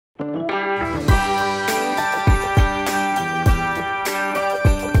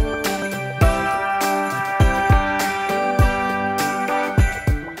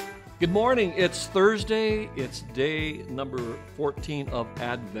Good morning. It's Thursday. It's day number 14 of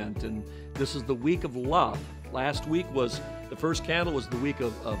Advent, and this is the week of love. Last week was the first candle was the week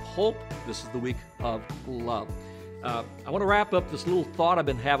of hope. This is the week of love. I want to wrap up this little thought I've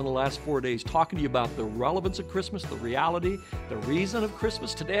been having the last 4 days, talking to you about the relevance of Christmas, the reality, the reason of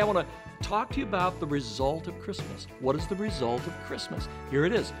Christmas. Today I want to talk to you about the result of Christmas. What is the result of Christmas? Here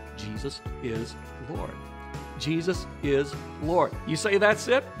it is. Jesus is Lord. Jesus is Lord. You say that's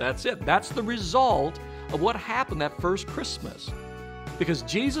it? That's it. That's the result of what happened that first Christmas. Because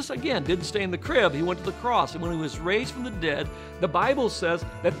Jesus, again, didn't stay in the crib. He went to the cross. And when he was raised from the dead, the Bible says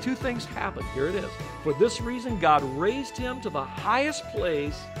that two things happened. Here it is. For this reason, God raised him to the highest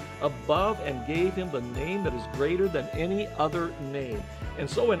place above and gave him the name that is greater than any other name. And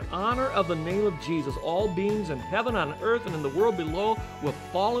so in honor of the name of Jesus, all beings in heaven, on earth, and in the world below will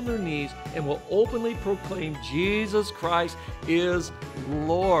fall on their knees and will openly proclaim Jesus Christ is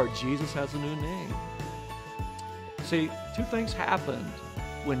Lord. Jesus has a new name. See, two things happened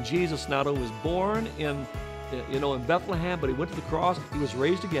when Jesus not only was born in Bethlehem, but he went to the cross, he was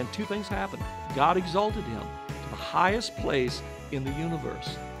raised again. Two things happened. God exalted him to the highest place in the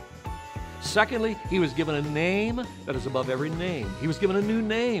universe. Secondly, he was given a name that is above every name. He was given a new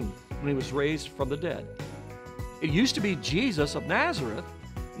name when he was raised from the dead. It used to be Jesus of Nazareth.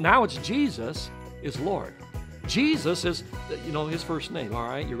 Now it's Jesus is Lord. Jesus is, his first name. All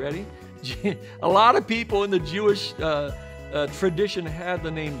right, you ready? A lot of people in the Jewish tradition had the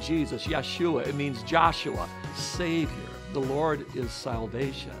name Jesus, Yeshua. It means Joshua, Savior. The Lord is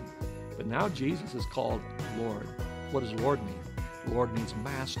salvation. But now Jesus is called Lord. What does Lord mean? Lord means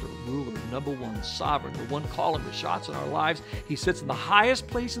master, ruler, number one, sovereign, the one calling the shots in our lives. He sits in the highest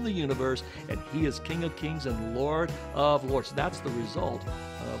place in the universe, and he is King of kings and Lord of lords. That's the result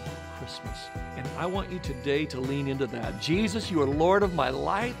of Christmas. And I want you today to lean into that. Jesus, you are Lord of my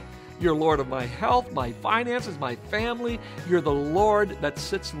life. You're Lord of my health, my finances, my family. You're the Lord that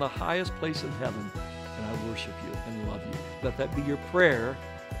sits in the highest place in heaven. And I worship you and love you. Let that be your prayer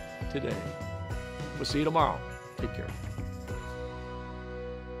today. We'll see you tomorrow. Take care.